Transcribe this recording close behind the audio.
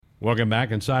Welcome back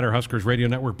inside our Huskers Radio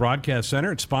Network Broadcast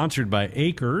Center. It's sponsored by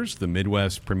Acres, the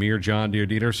Midwest premier John Deere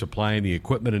dealer supplying the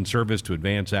equipment and service to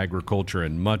advance agriculture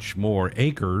and much more.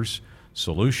 Acres,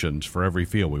 solutions for every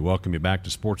field. We welcome you back to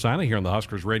Sports Island here on the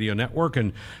Huskers Radio Network,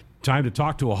 and time to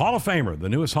talk to a Hall of Famer. The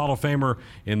newest Hall of Famer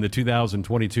in the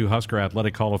 2022 Husker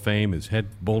Athletic Hall of Fame is head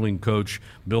bowling coach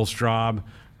Bill Straub.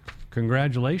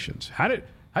 Congratulations. How'd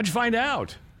you find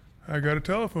out? I got a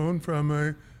telephone from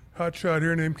a hotshot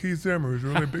here named Keith Zimmer, who's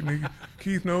really big.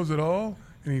 Keith knows it all,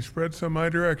 and he spread some my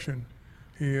direction.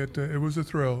 It was a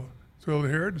thrill to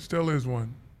hear it. It still is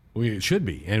one. Well, it should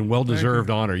be, and well-deserved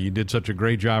honor. You did such a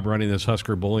great job running this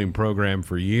Husker bowling program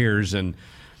for years, and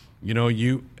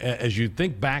as you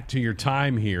think back to your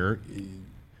time here,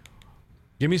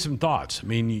 give me some thoughts. I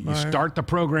mean, you start the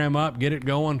program up, get it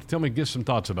going. Give some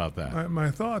thoughts about that. My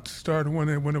thoughts started when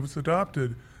it was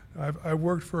adopted. I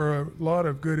worked for a lot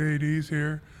of good ADs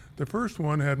here. The first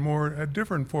one had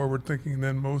different forward thinking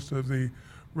than most of the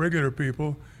regular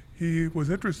people. He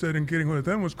was interested in getting what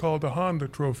then was called the Honda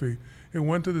Trophy. It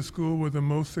went to the school with the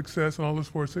most success in all the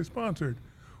sports they sponsored.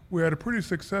 We had a pretty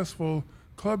successful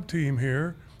club team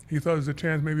here. He thought there was a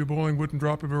chance maybe bowling wouldn't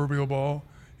drop a proverbial ball.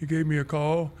 He gave me a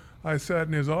call. I sat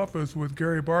in his office with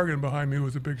Gary Bargan behind me, who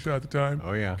was a big shot at the time.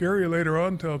 Oh, yeah. Gary later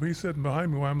on he's sitting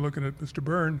behind me while I'm looking at Mr.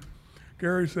 Byrne.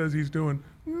 Gary says he's doing,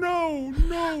 no,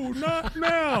 not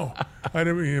now. I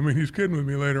mean, he's kidding with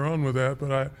me later on with that,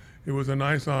 but it was a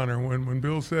nice honor. When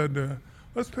Bill said,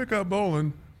 let's pick up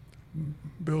bowling,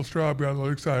 Bill Straub got a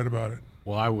little excited about it.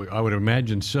 Well, I would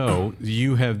imagine so.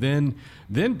 You have then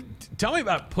tell me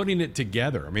about putting it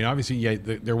together. I mean, obviously,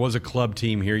 there was a club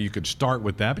team here. You could start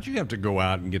with that, but you have to go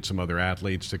out and get some other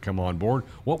athletes to come on board.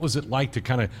 What was it like to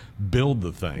kind of build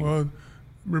the thing? Well,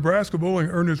 Nebraska bowling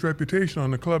earned its reputation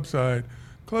on the club side.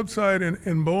 Club side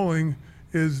in bowling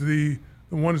is the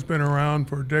one that's been around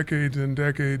for decades and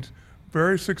decades.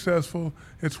 Very successful.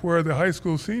 It's where the high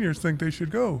school seniors think they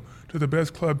should go, to the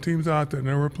best club teams out there, and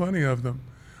there were plenty of them.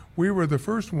 We were the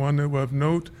first one of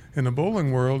note in the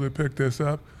bowling world that picked this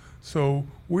up. So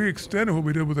we extended what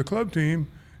we did with the club team.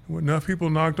 When enough people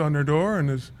knocked on their door,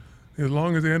 and as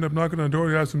long as they end up knocking on the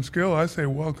door, you have some skill, I say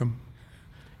welcome.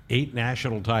 8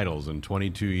 national titles in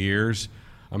 22 years.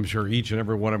 I'm sure each and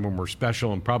every one of them were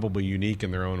special and probably unique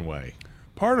in their own way.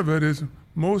 Part of it is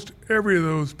every of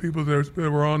those people that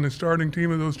were on the starting team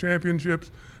of those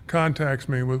championships contacts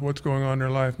me with what's going on in their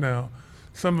life now.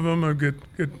 Some of them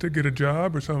get a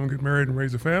job, or some of them get married and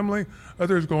raise a family.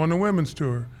 Others go on the women's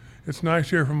tour. It's nice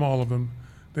to hear from all of them.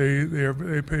 They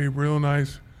pay real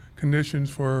nice conditions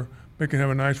for making have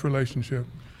a nice relationship.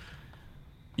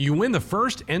 You win the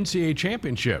first NCAA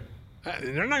championship.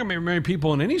 There are not going to be many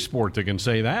people in any sport that can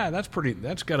say that.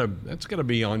 That's got to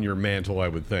be on your mantle, I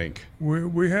would think.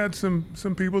 We had some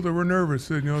people that were nervous.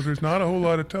 There's not a whole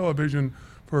lot of television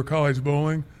for college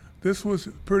bowling. This was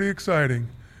pretty exciting.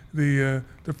 The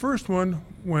first one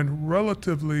went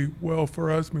relatively well for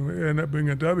us. We ended up being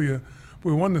a W.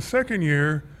 We won the second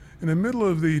year. In the middle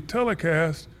of the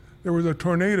telecast, there was a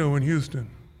tornado in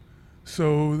Houston.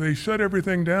 So they shut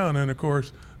everything down, and of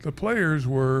course the players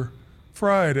were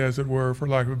fried, as it were, for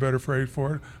lack of a better phrase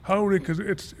for it. Because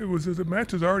the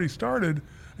match has already started,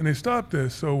 and they stopped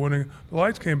this. So when the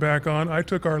lights came back on, I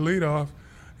took our lead off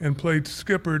and played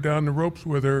skipper down the ropes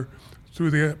with her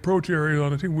through the approach area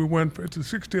on the team. It's a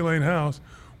 60-lane house.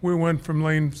 We went from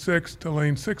lane 6 to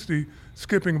lane 60,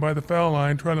 skipping by the foul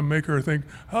line, trying to make her think,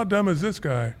 how dumb is this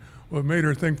guy? Well, it made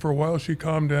her think for a while. She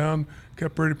calmed down,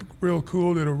 kept real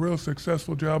cool, did a real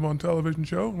successful job on television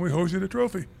show, and we hosted a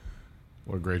trophy.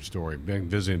 What a great story. Been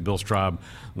visiting Bill Straub,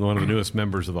 one of the newest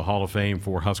members of the Hall of Fame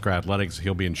for Husker Athletics.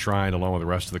 He'll be enshrined along with the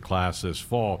rest of the class this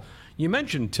fall. You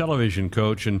mentioned television,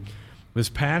 Coach, and this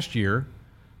past year,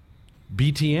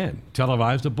 BTN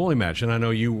televised a bowling match. And I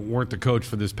know you weren't the coach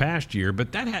for this past year,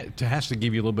 but that has to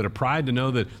give you a little bit of pride to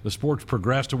know that the sport's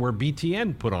progressed to where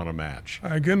BTN put on a match.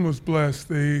 I again was blessed.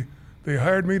 They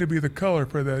hired me to be the color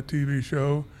for that TV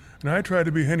show, and I tried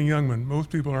to be Henny Youngman.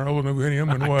 Most people aren't old enough who Henny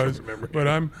Youngman was, but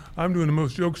I'm doing the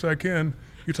most jokes I can.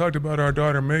 You talked about our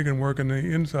daughter Megan working the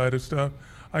inside of stuff.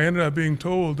 I ended up being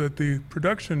told that the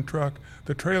production truck,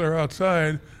 the trailer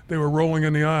outside, they were rolling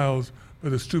in the aisles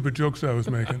with the stupid jokes I was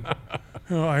making.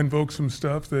 I invoked some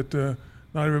stuff that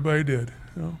not everybody did.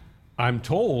 I'm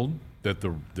told that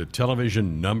the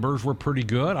television numbers were pretty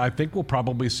good. I think we'll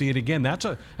probably see it again. That's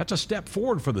a step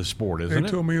forward for the sport, isn't it? They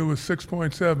told me it was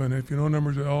 6.7. If you know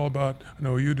numbers at all about, I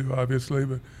know you do, obviously,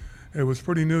 but it was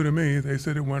pretty new to me. They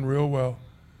said it went real well.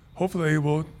 Hopefully they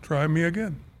will try me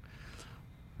again.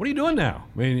 What are you doing now?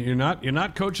 I mean, you're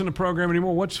not coaching the program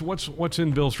anymore. What's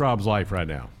in Bill Straub's life right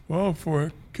now? Well,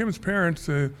 for Kim's parents,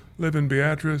 the live in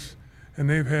Beatrice, and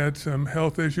they've had some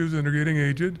health issues and are getting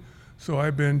aged. So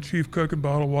I've been chief cook and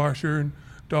bottle washer and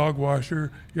dog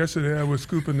washer. Yesterday I was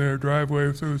scooping their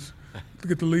driveway to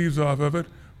get the leaves off of it.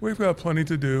 We've got plenty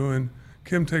to do, and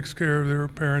Kim takes care of their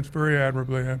parents very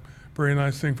admirably. A very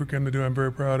nice thing for Kim to do. I'm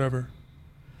very proud of her.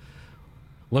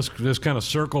 Let's just kind of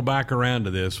circle back around to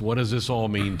this. What does this all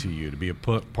mean to you to be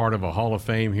part of a Hall of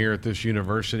Fame here at this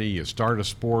university? You start a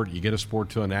sport, you get a sport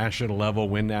to a national level,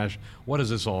 win national. What does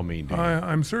this all mean to you?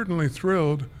 I'm certainly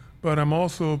thrilled, but I'm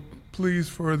also pleased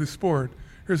for the sport.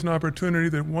 Here's an opportunity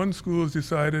that one school has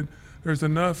decided there's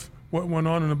enough what went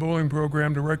on in the bowling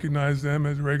program to recognize them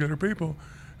as regular people.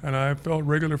 And I felt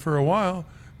regular for a while.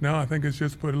 Now I think it's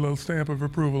just put a little stamp of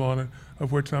approval on it,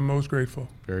 of which I'm most grateful.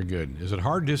 Very good. Is it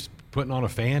hard just putting on a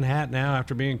fan hat now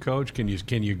after being coach? Can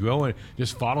you go and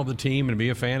just follow the team and be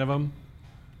a fan of them?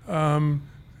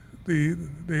 They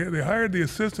hired the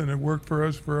assistant that worked for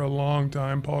us for a long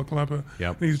time, Paul Klempa.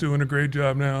 Yep. He's doing a great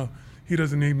job now. He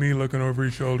doesn't need me looking over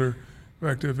his shoulder. In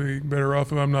fact, if he better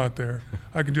off if I'm not there.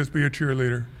 I can just be a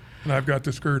cheerleader. And I've got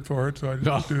the skirt for it, so I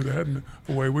just do that, and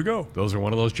away we go. Those are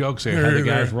one of those jokes there. How the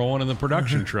guys rolling in the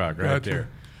production truck right Gotcha. there.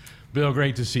 Bill,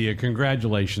 great to see you.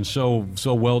 Congratulations. So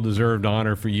well-deserved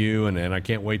honor for you, and I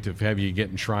can't wait to have you get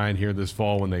enshrined here this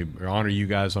fall when they honor you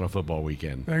guys on a football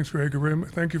weekend. Thanks, Greg.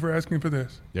 Thank you for asking for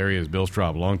this. There he is, Bill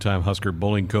Straub, longtime Husker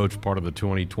bowling coach, part of the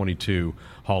 2022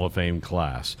 Hall of Fame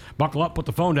class. Buckle up, put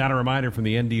the phone down. A reminder from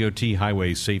the NDOT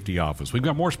Highway Safety Office. We've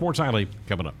got more Sports Highlight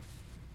coming up.